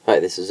Hi,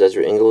 this is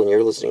Ezra Engel, and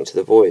you're listening to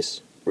The Voice,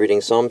 reading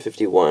Psalm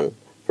 51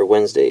 for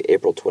Wednesday,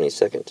 April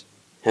 22nd.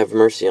 Have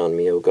mercy on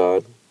me, O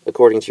God,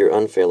 according to your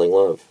unfailing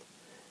love.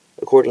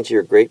 According to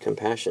your great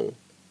compassion,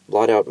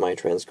 blot out my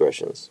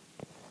transgressions.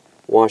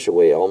 Wash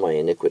away all my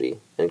iniquity,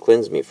 and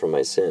cleanse me from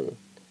my sin.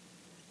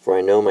 For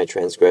I know my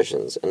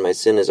transgressions, and my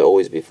sin is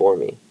always before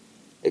me.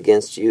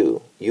 Against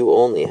you, you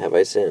only have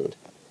I sinned,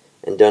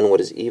 and done what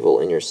is evil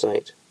in your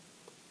sight,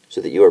 so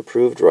that you are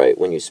proved right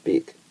when you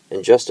speak,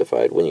 and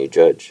justified when you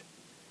judge.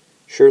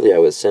 Surely I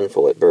was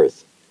sinful at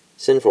birth,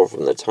 sinful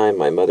from the time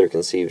my mother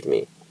conceived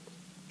me.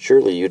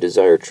 Surely you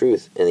desire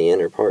truth in the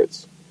inner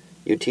parts.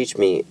 You teach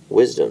me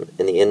wisdom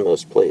in the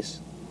inmost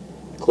place.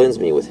 Cleanse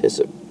me with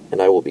hyssop,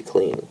 and I will be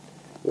clean.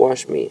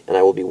 Wash me, and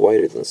I will be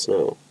whiter than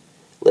snow.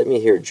 Let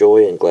me hear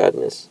joy and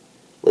gladness.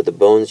 Let the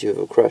bones you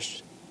have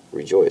crushed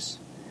rejoice.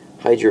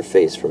 Hide your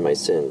face from my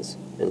sins,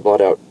 and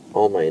blot out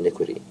all my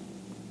iniquity.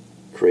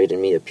 Create in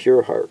me a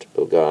pure heart,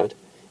 O God,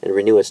 and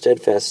renew a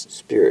steadfast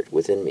spirit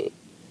within me.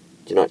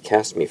 Do not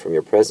cast me from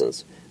your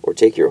presence, or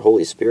take your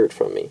Holy Spirit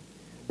from me.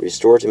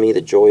 Restore to me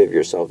the joy of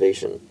your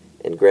salvation,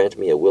 and grant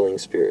me a willing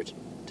spirit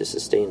to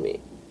sustain me.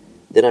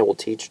 Then I will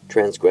teach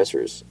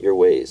transgressors your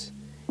ways,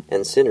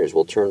 and sinners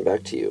will turn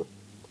back to you.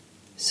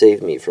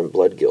 Save me from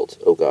blood guilt,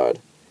 O God,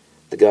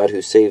 the God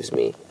who saves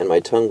me, and my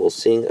tongue will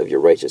sing of your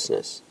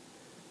righteousness.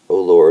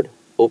 O Lord,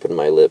 open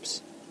my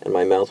lips, and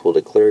my mouth will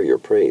declare your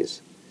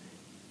praise.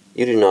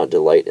 You do not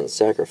delight in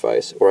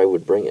sacrifice, or I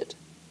would bring it.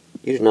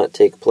 You do not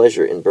take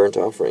pleasure in burnt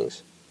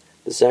offerings.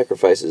 The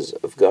sacrifices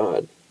of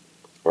God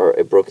are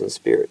a broken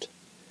spirit,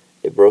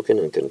 a broken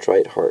and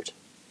contrite heart.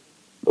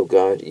 O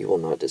God, you will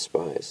not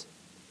despise.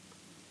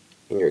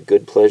 In your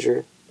good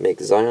pleasure, make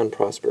Zion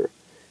prosper.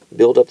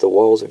 Build up the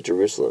walls of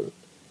Jerusalem.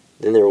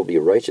 Then there will be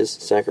righteous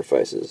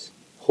sacrifices,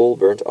 whole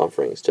burnt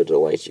offerings to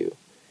delight you.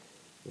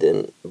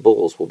 Then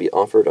bulls will be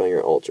offered on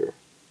your altar.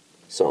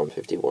 Psalm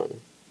 51.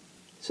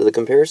 So the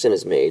comparison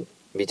is made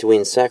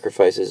between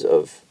sacrifices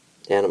of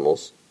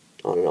animals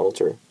on an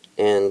altar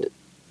and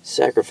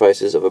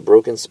sacrifices of a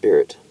broken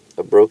spirit,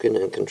 a broken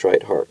and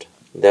contrite heart.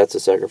 That's a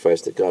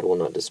sacrifice that God will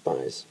not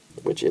despise,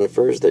 which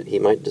infers that he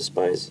might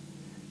despise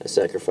a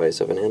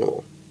sacrifice of an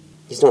animal.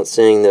 He's not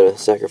saying that a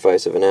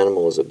sacrifice of an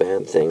animal is a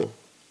bad thing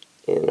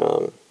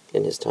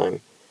in his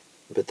time,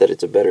 but that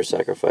it's a better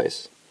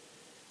sacrifice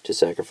to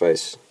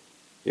sacrifice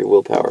your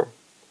willpower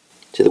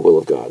to the will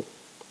of God.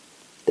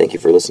 Thank you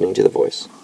for listening to The Voice.